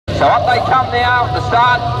So up they come now at the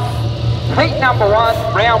start. Heat number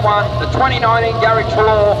 1, round 1, the 2019 Garry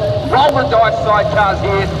Treloar roll the dice sidecars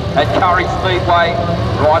here at Kurri Speedway.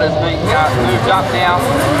 Riders being moved up now.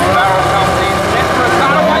 Barrel comes in, set for a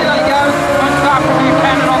start, away they go. Good start from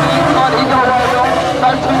Buchanan on the inside, he got away well.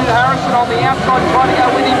 So too did Harrison on the outside, trying to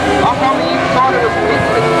go with him. Up on the inside, it was hit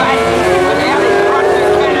with back, but out in front,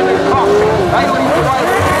 Buchanan and Cox. They lead the way.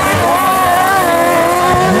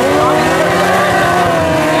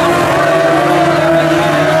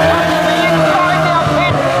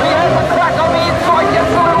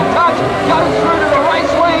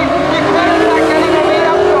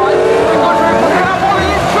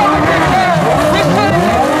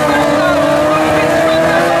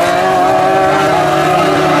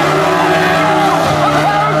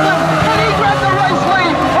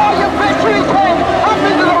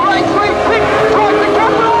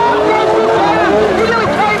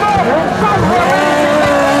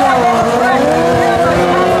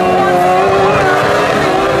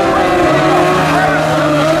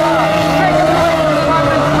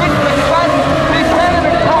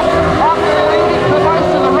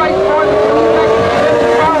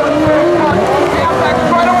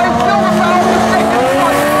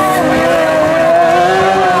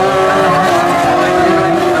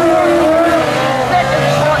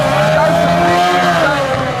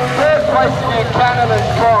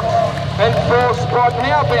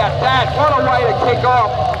 How about that? What a way to kick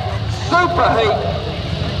off. Super heat.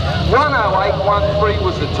 1:08.13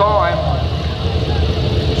 was the time.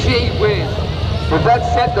 Gee whiz. If that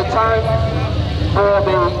set the tone for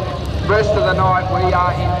the rest of the night, we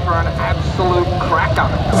are in for an absolute cracker.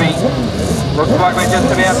 Looks like we're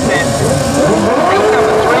just about set. Heat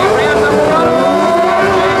number 3, round number 1.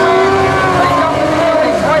 They come to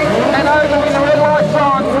the sweet and over with the red lights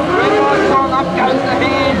on. Red lights on, up goes the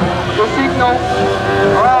hand. The signal.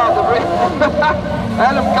 Oh, the red.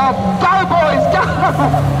 Adam Gold. Go boys, go!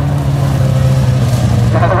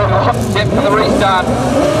 Set for the restart.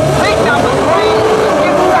 Heat number 3. Let's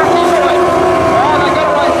get stuck into it. Oh, they got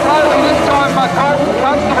away slowly this time, but Colton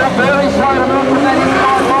Constable very slow to move from that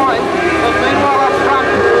inside line. But meanwhile up front,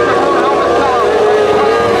 the Paul Helmet Fellow.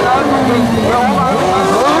 And Ogilvy, well, Ogilvy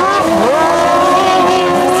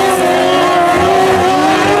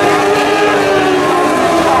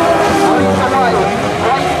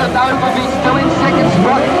still in second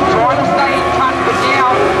spot, trying to stay in touch, but now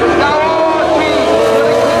there's no, oh gee,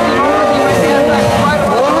 really kicked it on as he went down that straight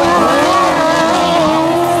away.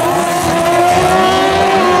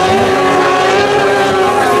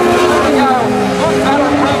 There we go, good battle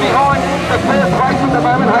through behind the first race at the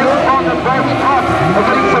moment. Hayden Pond and Brady Cox are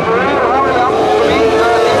getting some real hurry up from in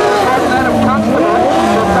Adam Constable.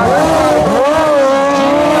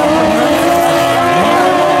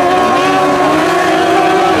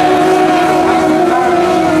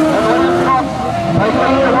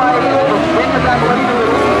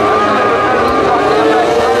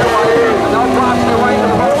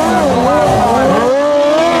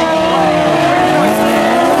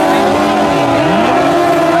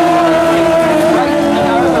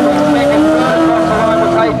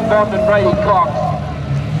 And Brady Cox,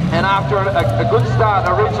 and after a good start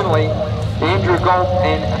originally, Andrew Galt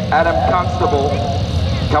and Adam Constable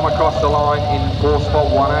come across the line in course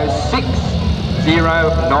spot 106.09.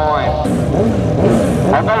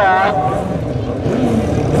 On the line.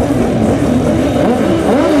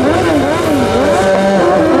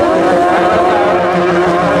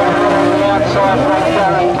 Outside from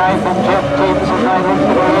Darren Kay from Jeff Gibbs, and they look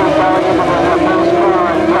for the lead going into the first corner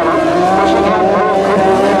and Garry, pushing out very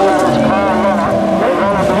quickly now.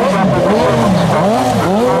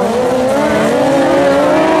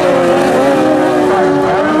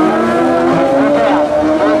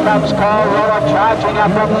 Comes Kyle Roller charging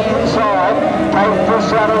up on the inside. Take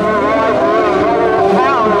this out of the right wheel.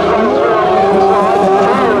 Now is running through on the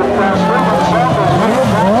inside.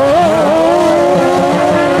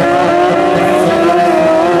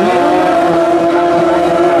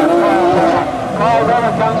 Kyle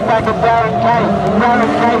Roller comes back at Darren Kay.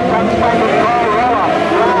 Darren Kay comes back at Kyle Roller.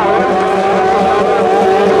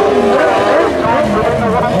 Time within the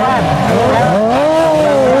right lap.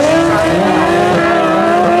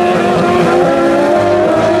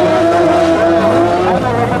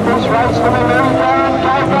 Race for the Darren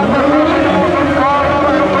Kay from the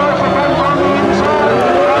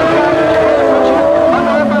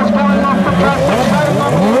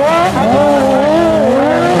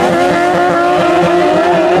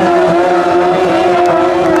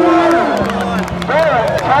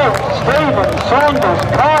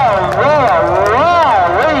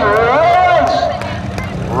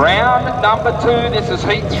is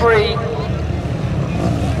heat 3.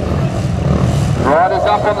 Riders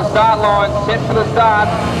up on the start line, set for the start.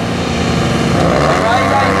 Away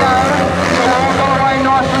they go. Treloar got away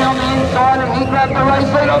nicely on the inside and he grabbed the race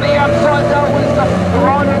lead on the outside. Though was the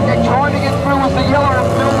rider they're trying to get through was the yellow of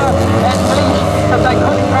Milner and Beach, but they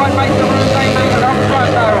couldn't quite make the move they needed up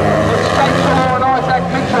front though. It's Treloar and Isaac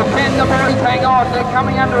Mitchell. Can the boys hang on? They're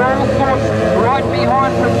coming under all sorts right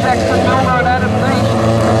behind from Jackson Milner and Adam Beach.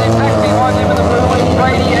 And then back behind them in the blue is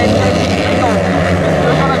Brady and Jesse Nichols.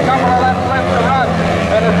 We've got a couple of laps left to run.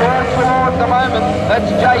 And it's all Treloar at the moment. That's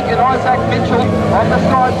Jake and Isaac Mitchell on the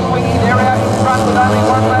side swinging. They're out in front with only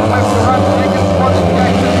one lap left to run. Second spot is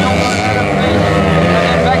Jackson Milner and Adam Beach. And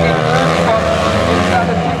then back in third spot is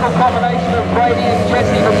the single combination of Brady and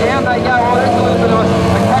Jesse. But down they go. Oh, there's a little bit of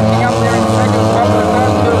a catching up there in second spot, but it's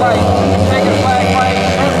all too late. Second flag wave,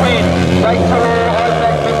 good win. Jake Treloar,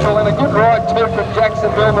 Isaac Mitchell, and a good ride too from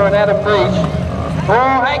Jackson Milner and Adam Beach.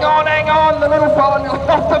 Oh, hang on, the little fella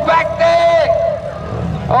off the back there.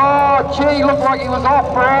 Oh, gee, looked like he was off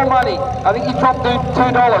for all money. I think he dropped $2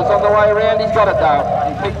 on the way around. He's got it though.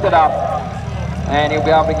 He picked it up. And he'll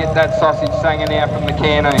be able to get that sausage sanging out from the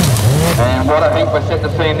cannon. And what a heap we're set to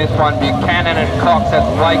see in this one. Buchanan and Cox, that's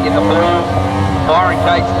Blake in the blue. Byron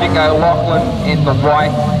Gates, Mick O'Loughlin in the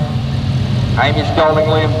white. Hamish Golding,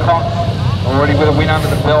 Liam Cox, already with a win under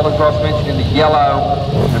the belt, as Ross mentioned, in the yellow.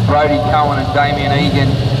 And Brody Cohen and Damien Egan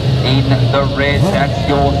in the red. That's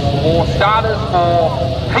your 4 starters for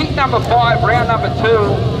heat number 5, round number 2.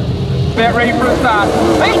 About ready for a start.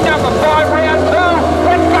 Heat number 5, round 2.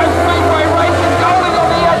 Let's go Speedway racing. Golding on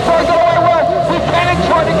the outside, got away well. Buchanan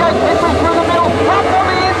tried to go quickly through the middle. Up on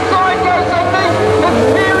the inside goes Andy. And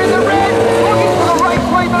Spear in the red, looking for the race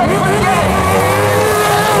lead, but he couldn't get it.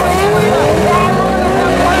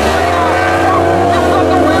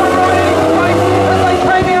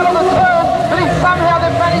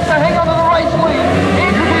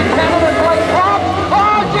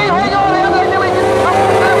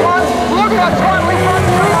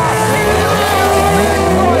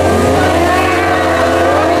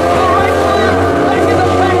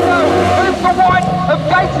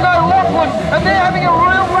 And they're having a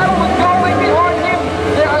real battle with Golding behind him.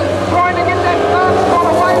 They're trying to get that third spot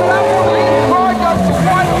away, but up on the inside goes to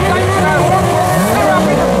quite a state. They're up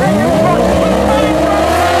in the second spot.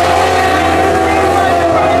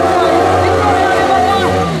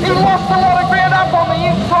 He lost a lot of ground up on the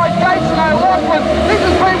inside. Gates and O'Loughlin. This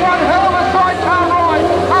has been one hell of a sidecar ride.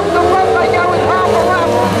 Up the front they go with half a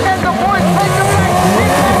lap. And the boys take them back.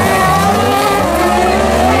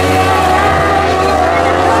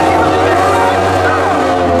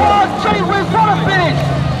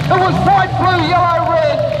 It was white, blue, yellow,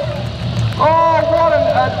 red. Oh, what an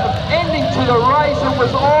ending to the race. It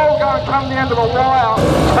was all going to come down to the wire.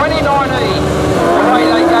 2019.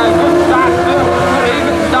 Away they go. Good start too. Good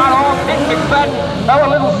even start off. Nick McFadden. They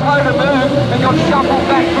were a little slow to move and got shuffled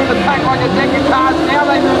back through the pack like a deck of cards. Now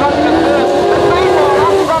they move up to third. But meanwhile,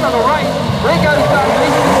 up front of the race, there goes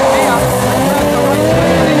Easton now.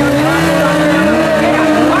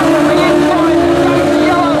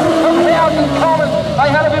 They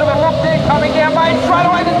had a bit of a look there coming down, mate. Straight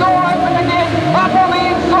away the door opened again. Up on the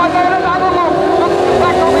inside, they had another look. Look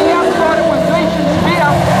back on the outside, it was Beach and Spear.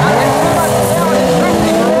 And then too much now, and it's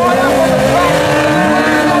drifting right up on the back.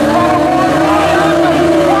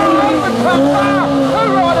 Open so far.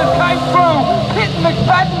 2 riders came through. Pitt and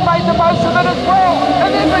McFadden made the most of it as well. And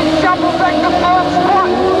then they shuffled back to third spot.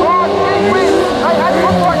 Oh, gee whiz. They had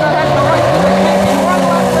looked like they had the race to the kick. 1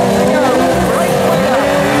 lap left to go. Race leader.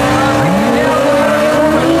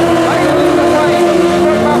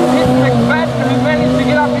 McFadden, who managed to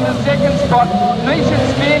get up in the second spot. Nish and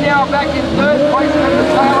Spear now back in third place at the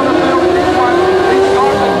tail of the field. This one is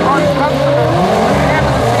Golding quite comfortable. Down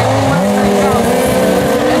to the second place they go.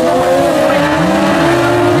 And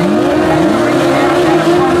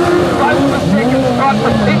the close to second spot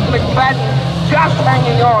for Pitt McFadden, just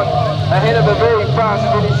hanging on ahead of a very fast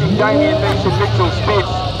finishing Damien Nish and Mitchell Spitz.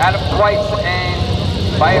 Adam Thwaites and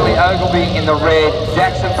Bailey Ogilvie in the red,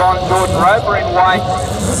 Jackson Bond, Jordan Roper in white,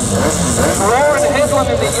 Warren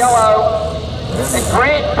Headland in the yellow, and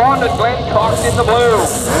Grant Bond and Glenn Cox in the blue.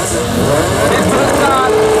 Then for the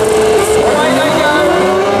start, away they go.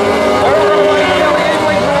 All the way down the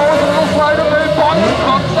Edley Laws, a little slow to move. Bond and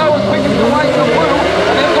Cox, so as quick as the way to blue,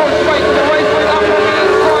 and then going straight to the race with up on the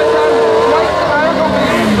inside though. Thwaites and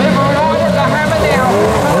Ogilvie, they're right at the hammer now.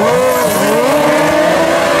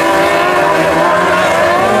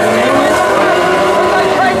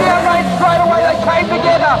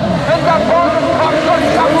 Together, and the bottom comes on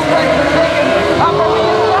Trouble back to second, up on the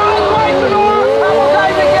inside, Grayson all Trouble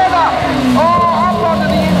day together, oh, up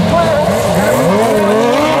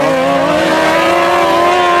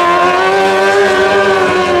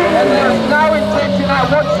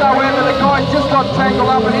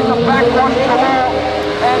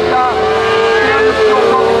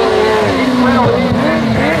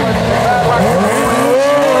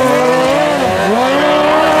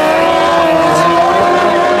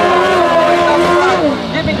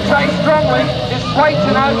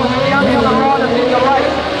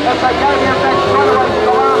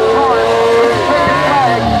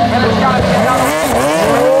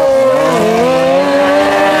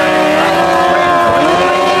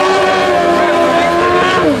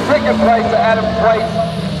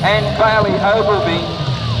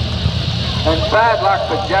And bad luck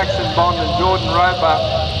for Jackson Bond and Jordan Roper,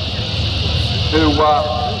 who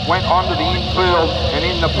went onto the infield and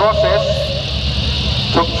in the process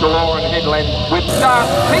took Treloar and Headland with start.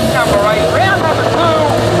 Heat number 8, round number 2.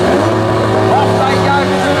 Off they go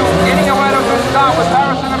to getting away to a good start with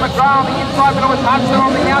Harrison and McGrath on the inside, but it was Hudson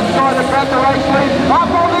on the outside that grabbed the race lead.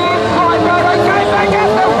 Up on the inside, but they came back at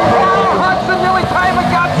them. Oh, Hudson nearly came a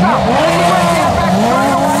guts up. He went down back straight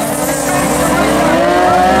away.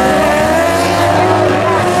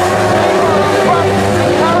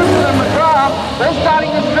 They're starting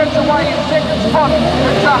to stretch away in second spot.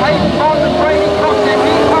 It's a Hayden Bond and Brady contest.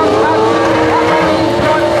 Here comes Hudson. Up on the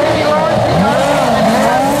inside, Heavy Lawrence. He goes and he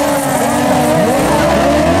has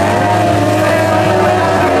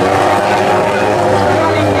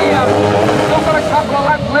running here. Still got a couple of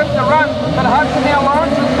laps left to run, but Hudson now,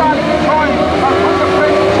 Lawrence is starting to try and put the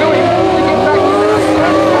pressure to him to get back into the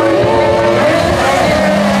third spot.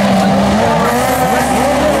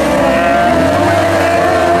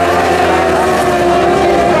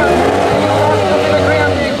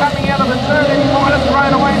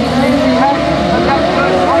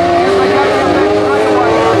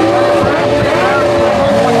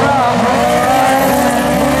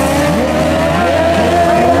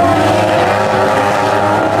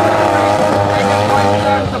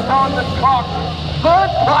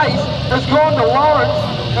 Has gone to Lawrence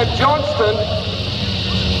and Johnston,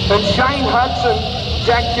 and Shane Hudson,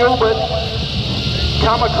 Jack Gilbert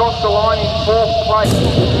come across the line in 4th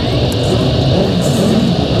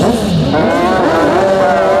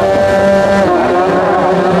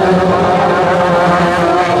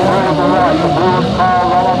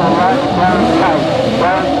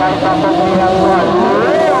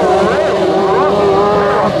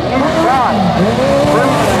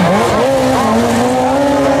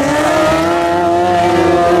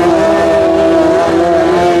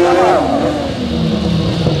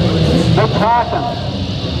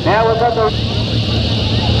Now we've got the...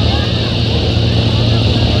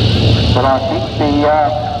 But I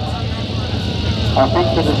think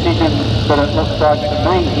the decision that it looks like to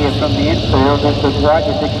me here from the infield is that White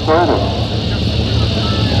is excluded.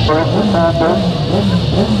 First the Sanders.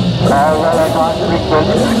 Kyle Weller might Rickford.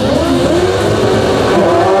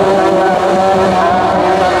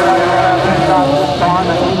 Time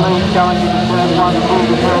and he leads going into turn 1 for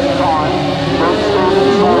the first time. First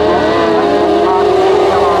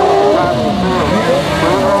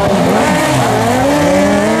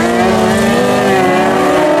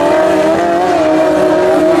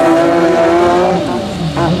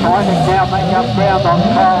now make up ground on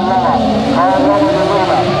Kyle Weller. Kyle Weller the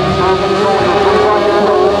leader.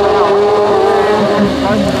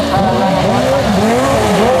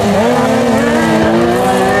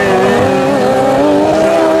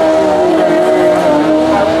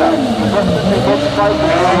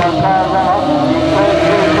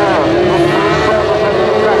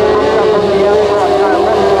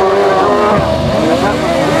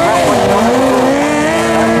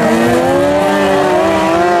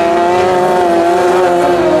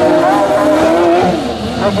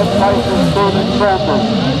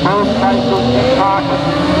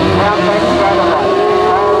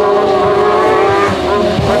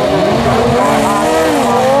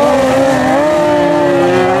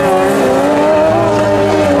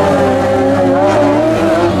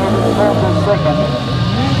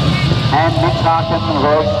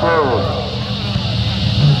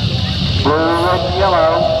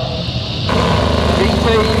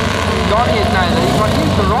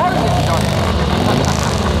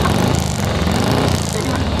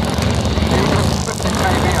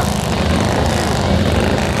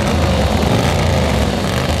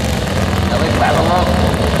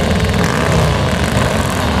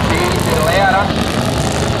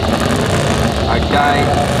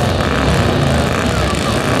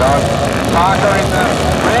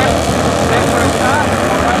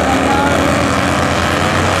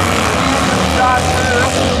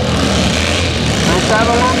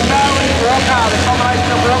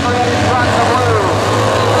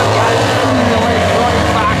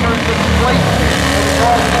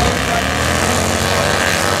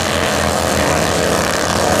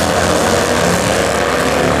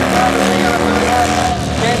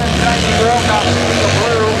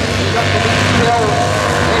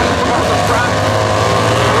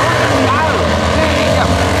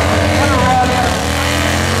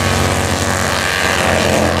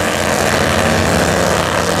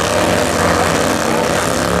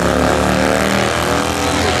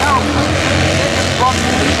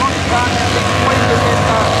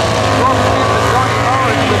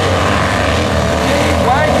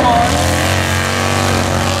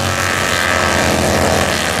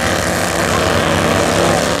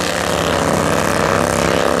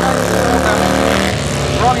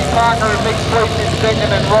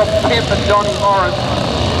 second, and Rob Kemp and Johnny Morris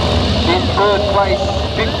in third place,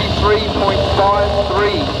 53.53.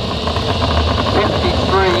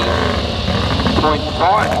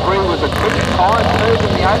 53.53 was a quick time too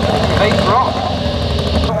in the opening heat, Ross.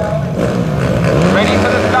 Ready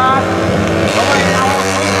for the start. Away now,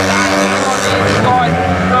 on the inside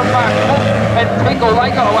from Cook and Tickle.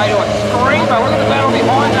 They got away to a screamer. Look at the battle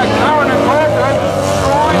behind her. Curran and Corcoran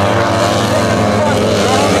trying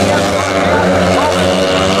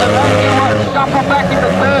to shuffle back into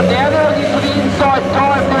third. Now they're looking for the inside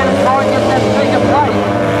dive there to try and get that second place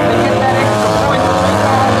and get that extra point.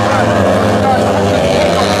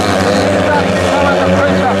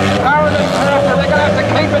 Curran and Corcoran, they're going to have to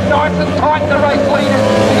keep it nice and tight, the race leaders,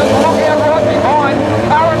 because look out right behind.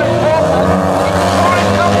 Curran and Corcoran, trying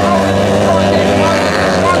to come through the inside there.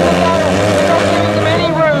 They're not giving them any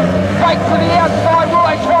room. Fake to the outside. Will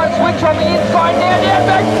they try and switch on the inside now? Down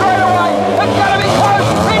back straight away. It's going to be close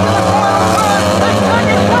into the final turn. It's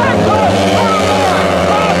taking place.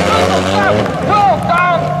 Well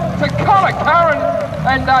done to Connor Curran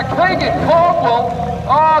and Keegan Caldwell.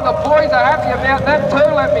 Oh, the boys are happy about that too,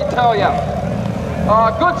 let me tell you.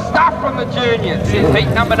 Oh, good stuff from the juniors in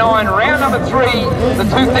heat number 9, round number 3, the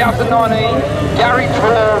 2019 Garry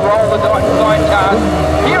Treloar Roll the Dice sidecars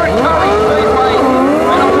here at Kurri Speedway,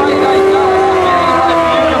 and away they go.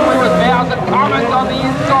 Beautifully with 1,000 comments on the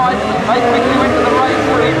inside. They quickly went to the race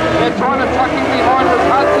lead. They're trying to tuck in behind with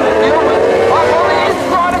Hudson and Gilbert. Up on the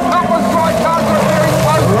inside, a couple of sidecars are very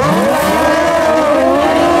close.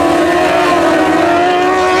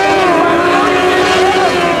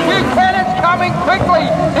 Coming quickly,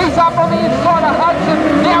 he's up on the inside of Hudson.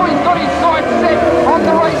 Now he's got his sights set on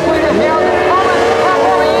the race leader. Now Thomas up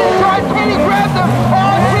on the inside. Can he grab them?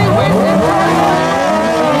 Oh, he wins it.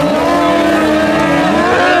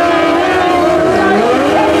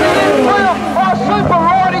 Oh, super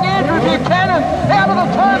riding Andrew Buchanan. Out of the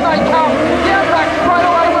turn they come. Down back straight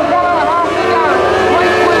away with 1.5 to go.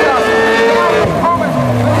 Race leader. Now Thomas.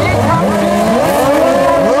 But here comes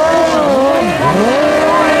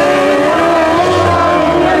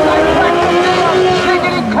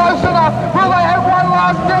close enough. Will they have one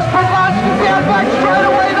last desperate lunge? Down back straight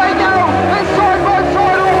away they go. They're side by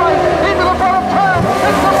side almost into the bottom turn.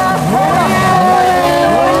 It's the last corner.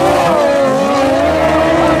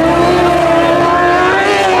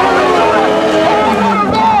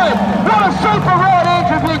 What a super ride,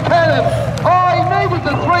 Andrew Buchanan. Oh, he needed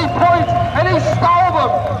the 3 points and he stole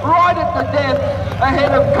them right at the death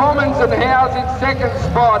ahead of Commons and Howes in second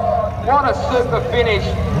spot. What a super finish.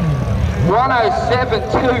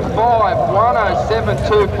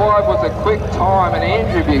 107.25 was a quick time, and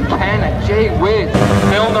Andrew Buchanan, gee whiz.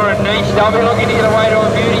 Milner and Niche, they'll be looking to get away to a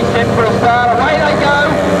beauty set for a start. Away they go.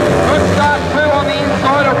 Good start too on the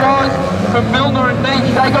inside it was from Milner and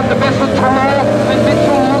Niche. They got the best of Treloar, and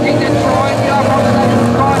Mitchell looking to try and get up on the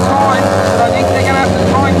side line. So I think they're going to have to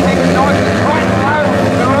try and keep it nice and tight and low.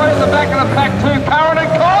 They're right at the back of the pack too. Curran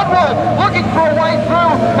and Caldwell looking for a way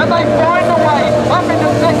through, and they find a way up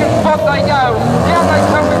into second spot. They go. Down they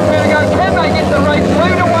come with two to go. Can they get the race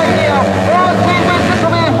lead away now? Oh, gee whiz, this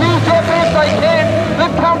will be a huge effort if they can.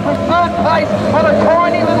 They've come from third place on a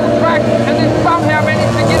tiny little track, and they've somehow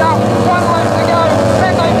managed to get up. One left to go.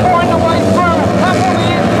 Can they find a way through? Up on the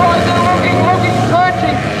inside, they're looking,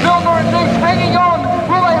 searching. Milner and Niche hanging on.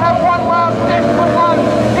 Will they have one last desperate lunge?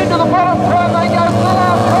 Into the bottom turn they go for the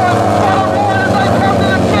last time. Bottom line as they come to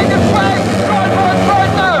the checkered flag. Side by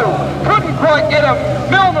side, no. Couldn't quite get them.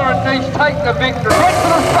 Milner and Niche take the victory. Head to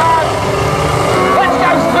the start. Let's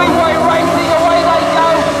go Speedway racing. Away they go.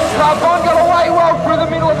 Bond got away well through the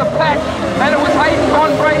middle of the pack, and it was Hayden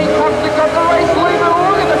Bond, Brady Cox that got the race leader.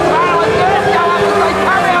 Look at the tail and dirt go up as they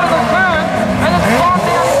come out of the turn, and it's gone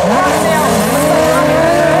down in front now.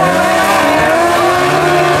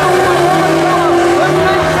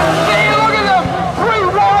 Look at them.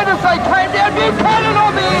 3 wide as they came down. Buchanan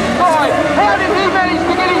on the inside. How did he manage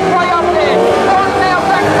to get his way up there? Bond now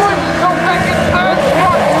backwards. Not back in third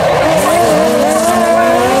spot.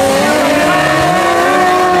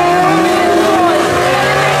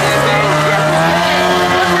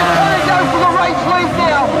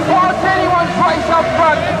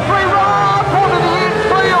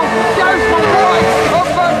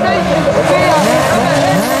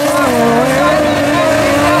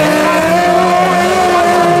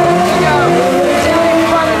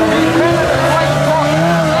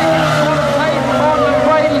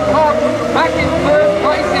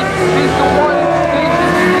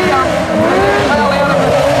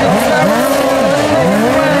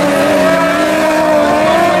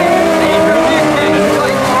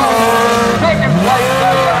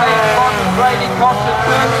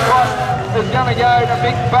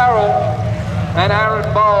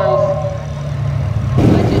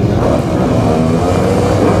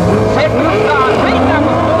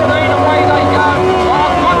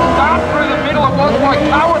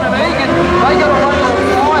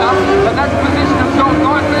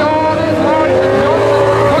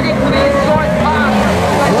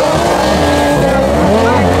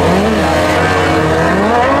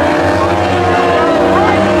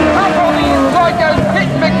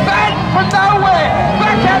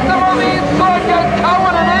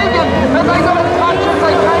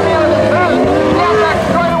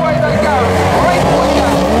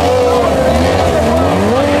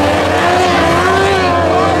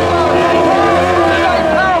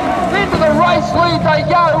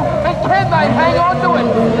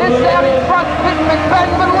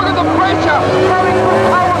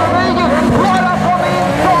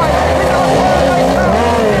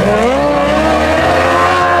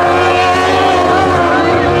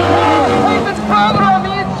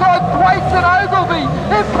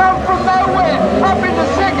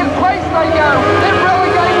 they go. They're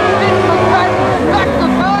relegating Vince McFadden back to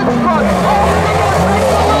third spot.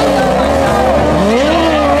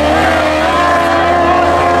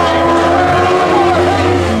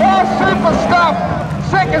 Oh, super stuff.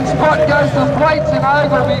 Second spot goes to Thwaites and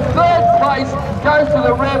Ogilvy. Third place goes to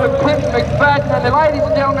the Rev of Vince McFadden. And ladies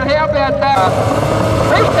and gentlemen, how about that?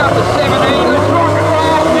 He's number 17. Let's rock and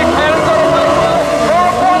roll. Nick Hannon's on the way.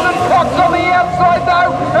 Bondon Cox on the outside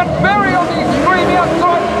though, and Berry on the extreme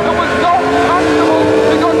outside. It was Dalton Huxtable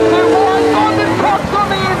who got two wide. Bondon Cox on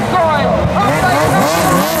the inside. Up they come.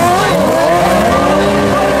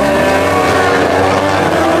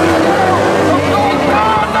 Oh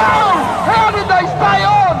no! How did they stay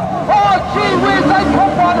on? Oh gee whiz, they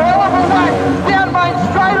put one hell of a whack. Down main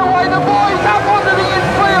straight away, the boys up onto the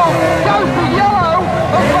infield. Goes to yellow.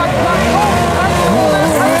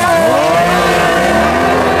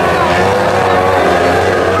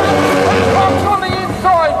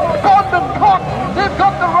 They've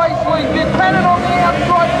got the race lead. Buchanan on the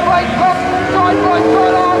outside, straight top, side by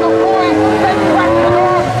side. Oh, the boys, they've cracked it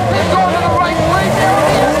on. They've gone to the race lead now on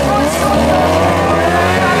the outside.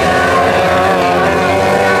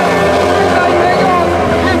 They hang on.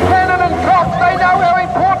 Buchanan and Cox, they know how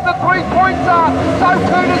important the 3 points are. So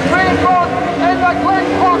too does Randron and the Glen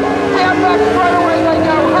Cox. Down back straight away they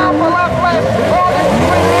go. Half a lap left. Oh, that's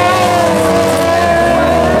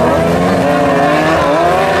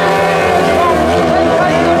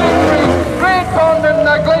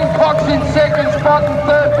in second spot and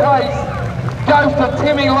third place goes to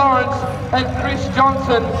Timmy Lawrence and Chris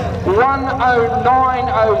Johnson,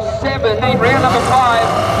 1:09.07. Round number 5.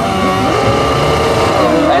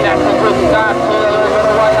 And that's a good start to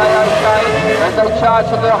away they okay. As they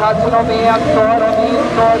charge to the Hudson on the outside, on the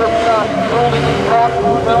inside of Goulding and Brock.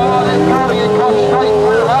 Oh, there's Goulding and Brock straight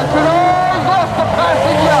through Hudson. Oh, he's lost the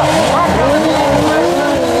passenger. Up to the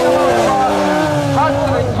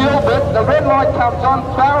Hudson and Gilbert. The red light comes on.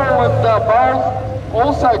 Farrell and Bowles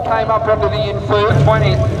also came up onto the infield.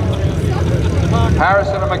 20.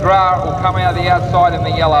 Harrison and McGrath will come out the outside in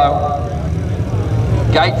the yellow.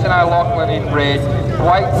 Gates and O'Loughlin in red.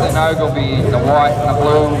 Thwaites and Ogilvy in the white and the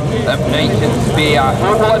blue. The Meach and Spear.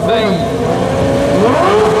 Who will it be?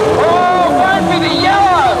 Oh, won't be the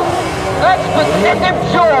yellow. That's Pacific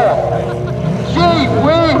Shore. Gee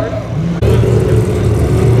whiz.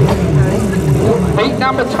 Heat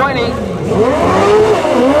number 20. Away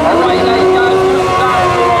they go. Start on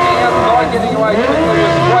the outside, getting away quickly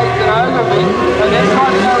with Thwaites and Ogilvy. And then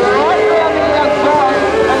trying to go right down the outside.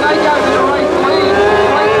 And they go to the race lead.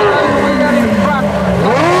 Thwaites and Ogilvy out in front.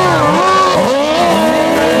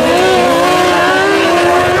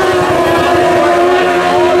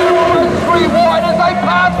 They're almost 3 wide as they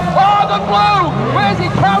pass. Oh, the blue! Where's he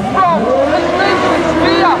come from? It's Nathan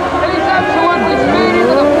Spear. And he's absolutely speeding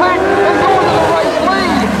into the pack and going to the race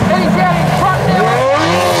lead. And he's out in front now.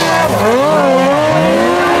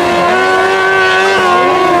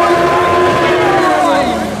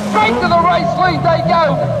 Straight to the race lead they go.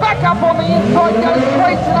 Back up on the inside goes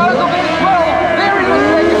Thwaites and Ogilvy as well. They're in the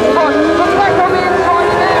second spot. But back on the inside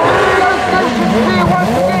of there goes Nathan Spear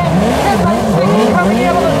once again. As they think coming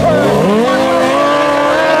out of the turn.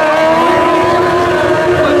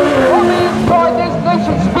 On the inside there's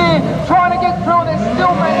Nathan Spear trying to get through and they're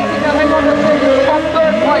still managing to hang on to second spot.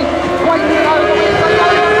 Third place. Thwaites and Ogilvy as they go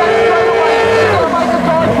down straight away. They're going to make a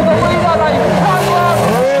dive for the leader. They run last.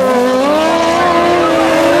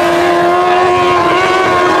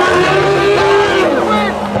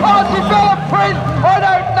 Oh, developed print. I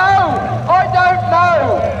don't know.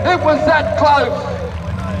 It was that close.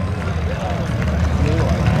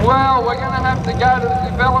 Well, we're going to have to go to the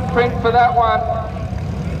developed print for that one.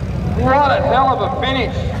 What a hell of a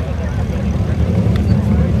finish.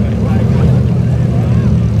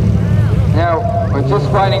 Now, we're just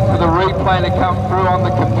waiting for the replay to come through on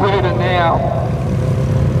the computer now.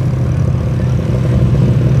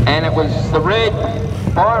 And it was the red,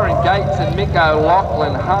 Byron Gates and Mick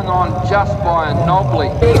O'Loughlin hung on just by a knobbly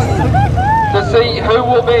to see who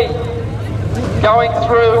will be going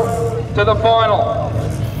through to the final.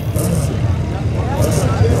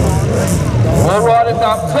 All right, it's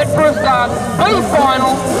up, set for a start, B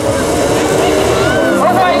final.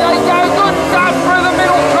 Away they go, good start through the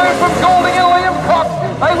middle turn from Goulding and Liam Cox.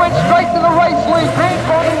 They went straight to the race lead.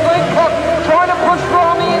 Grandford and Glen Cox trying to push through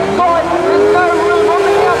on the inside. There's no room on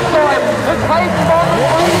the outside. It's Hayden on the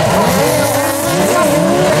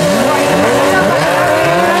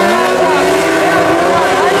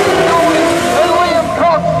and Liam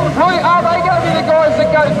Cox. Are they going to be the guys that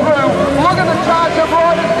go through? Look at the charge of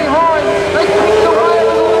riders behind. They kicked away a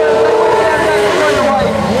little bit as they went down that straight away.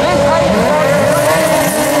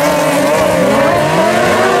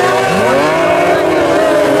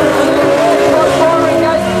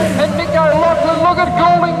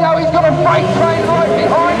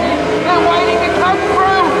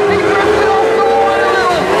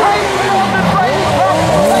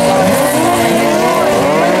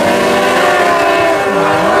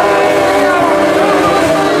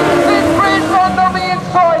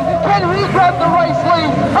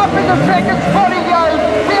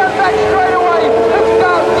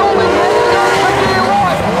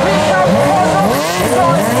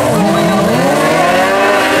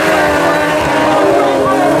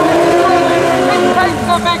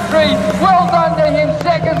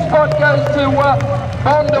 to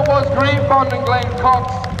Bond. It was Green Bond and Glenn Cox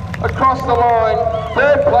across the line.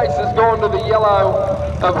 Third place has gone to the yellow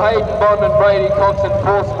of Hayden Bond and Brady Cox, and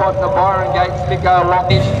fourth spot to Byron Gates, Nico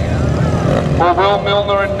Lockish. Or Will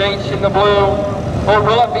Milner and Nietzsche in the blue. Or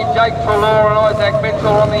will it be Jake Treloar and Isaac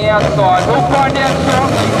Mitchell on the outside? We'll find out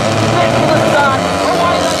shortly. Set to the start.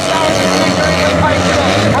 Away they go in the victory of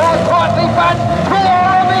Patient. Oh, tightly bunched.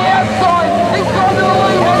 Treloar on the outside. He's gone to the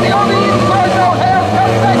lead. He's on the inside. Oh, Howard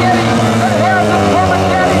comes back at him. And Howard has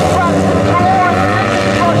promised down in front. Treloar in the second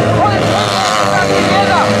spot. Well, the two boys stuck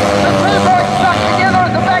together. The two boys stuck together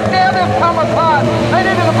at the back now. They've come apart. They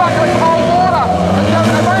needed a bucket of cold water. And so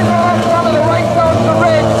they won't run off one of the race on the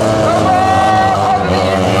red.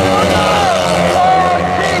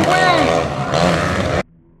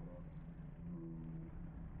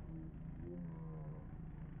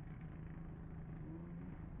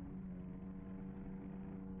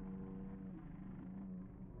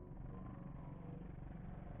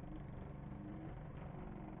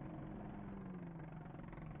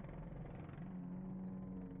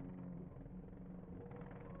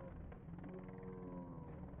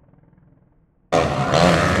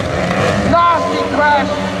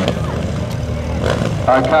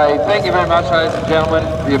 Okay, thank you very much, ladies and gentlemen,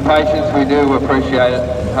 for your patience. We do appreciate it.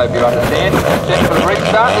 Hope you understand. Just for the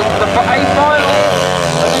restart, this is the A final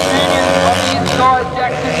of the juniors. On the inside,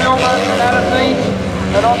 Jackson Milner and Adam Nietzsche,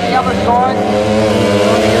 and on the other side,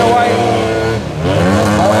 trying to get away.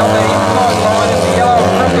 Oh, on the inside line is the yellow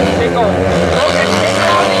Crooked Tickle. Crooked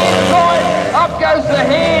Tickle on the inside. Up goes the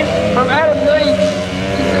hand from Adam Nietzsche.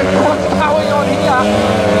 He says, what's going on here?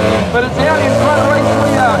 But it's out in front race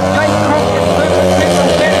leader. Jake Crook and Super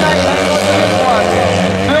Tickle.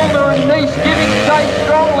 Milner and Nice giving chase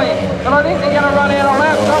strongly, and I think they're going to run out of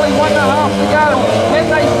laps. Only 1.5 to go. Can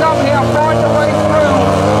they somehow find the way through?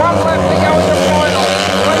 One lap to go in the final.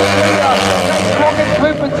 Race leader, Jake Crook and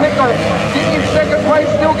Cooper Tickle getting in second place,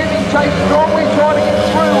 still getting chased strongly, trying to get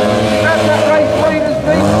through. That's that race leader's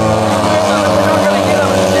deep. We're not going to get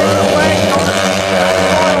them.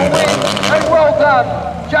 Final win, and well done.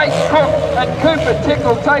 Jake Crook and Cooper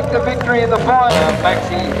Tickle take the victory in the final.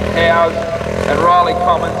 Maxie Howes and Riley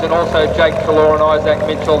Commons, and also Jake Treloar and Isaac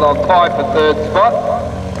Mitchell, they'll tie for third spot.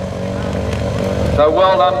 So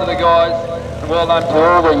well done to the guys, and well done to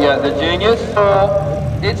all the juniors.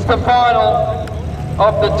 It's the final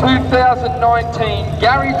of the 2019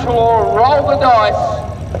 Garry Treloar Roll the Dice.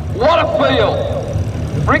 What a field!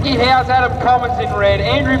 Ricky Howes, Adam Commons in red,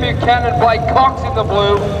 Andrew Buchanan, Blake Cox in the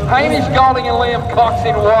blue, Hamish Golding and Liam Cox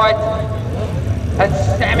in white, and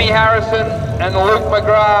Sammy Harrison and Luke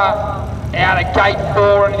McGrath out of gate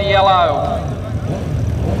 4 in the yellow.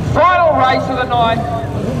 Final race of the night.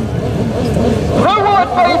 Who will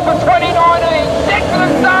it be for 2019? Second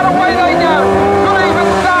and start, away they go. Good even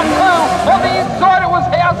start too. On the inside it was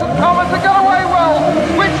Howes and Commons. They got away well.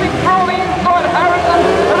 Switching through the inside, Harrison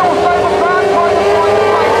and also McGrath trying to find the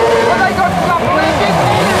race. And they got something in big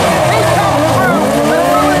hands. He comes through. And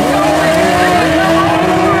Ruben Golding is going to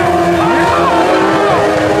over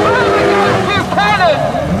goes Buchanan.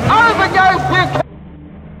 Over goes Buchanan.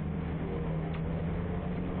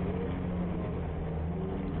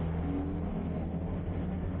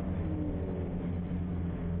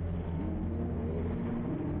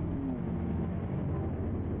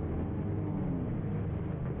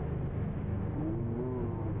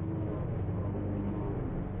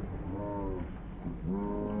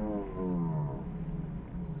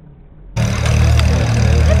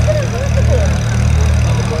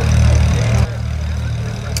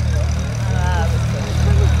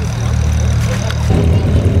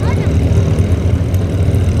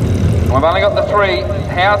 We've only got the three,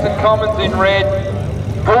 Howes and Commons in red,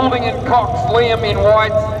 Goulding and Cox, Liam in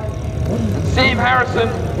white, and Sam Harrison,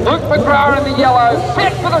 Luke McGrath in the yellow,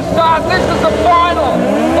 set for the start. This is the final.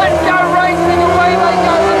 Let's go racing, away they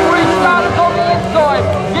go. The three starters on the inside.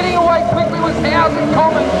 Getting away quickly was Howes and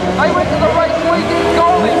Commons. They went to the race lead in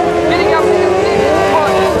Golding, getting up to the second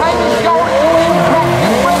spot. Hamish Golding to Liam Cox.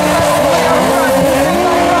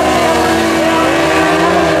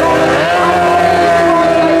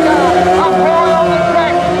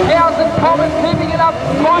 Keeping it up,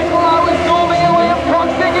 right below is Goulding and Liam Cox.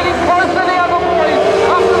 They're getting closer now, the boys.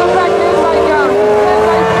 Up to the back end they go. As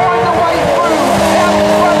they find a way through. Out in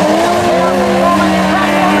front, down the line,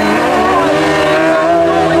 back on the inside.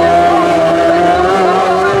 Goulding and Cox. They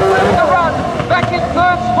still have to run. Back in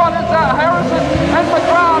third spot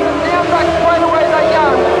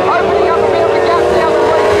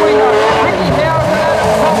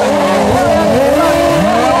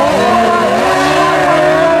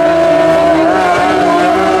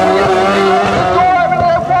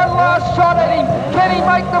Can he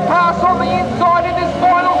make the pass on the inside in this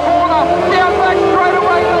final corner? Down back straight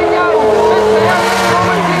away they go. It's the Harry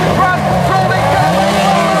Collins in front. Golding can they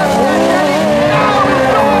follow? Can he? No, he's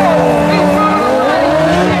gone. He's gone away.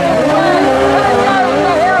 Second place. And it goes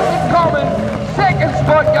to Harry Collins. Second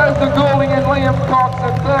spot goes to Goulding and Liam Cox.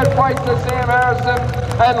 And third place to Sam Harrison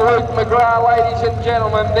and Luke McGrath. Ladies and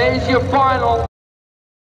gentlemen, there's your final.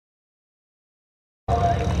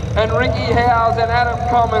 And Ricky Howes and Adam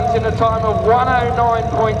Commons in a time of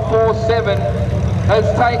 109.47 has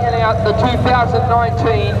taken out the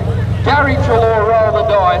 2019 Garry Treloar Roll the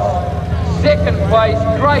Dice. Second place,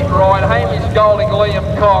 great ride, Hamish Goulding, Liam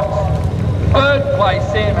Cox. Third place,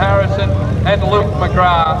 Sam Harrison and Luke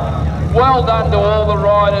McGrath. Well done to all the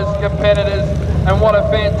riders, competitors, and what a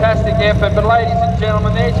fantastic effort. But ladies and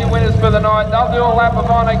gentlemen, there's your winners for the night. They'll do a lap of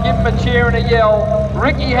honour, give them a cheer and a yell.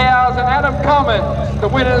 Ricky Howes and Adam Commons, the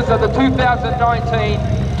winners of the 2019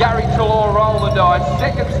 Garry Treloar Roll the Dice.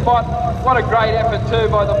 Second spot, what a great effort too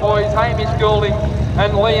by the boys, Hamish Goulding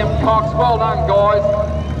and Liam Cox. Well done guys,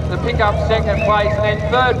 to pick up second place. And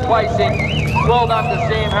then third placing, well done to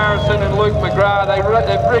Sam Harrison and Luke McGrath. They've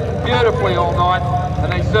ridden beautifully all night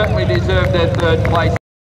and they certainly deserve their third place.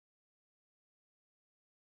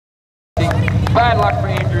 Bad luck for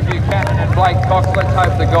Andrew Buchanan and Blake Cox. Let's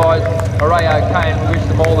hope the guys are A-OK and wish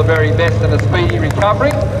them all the very best and a speedy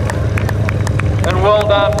recovery. And well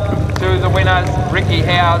done to the winners, Ricky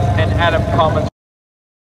Howes and Adam Commons.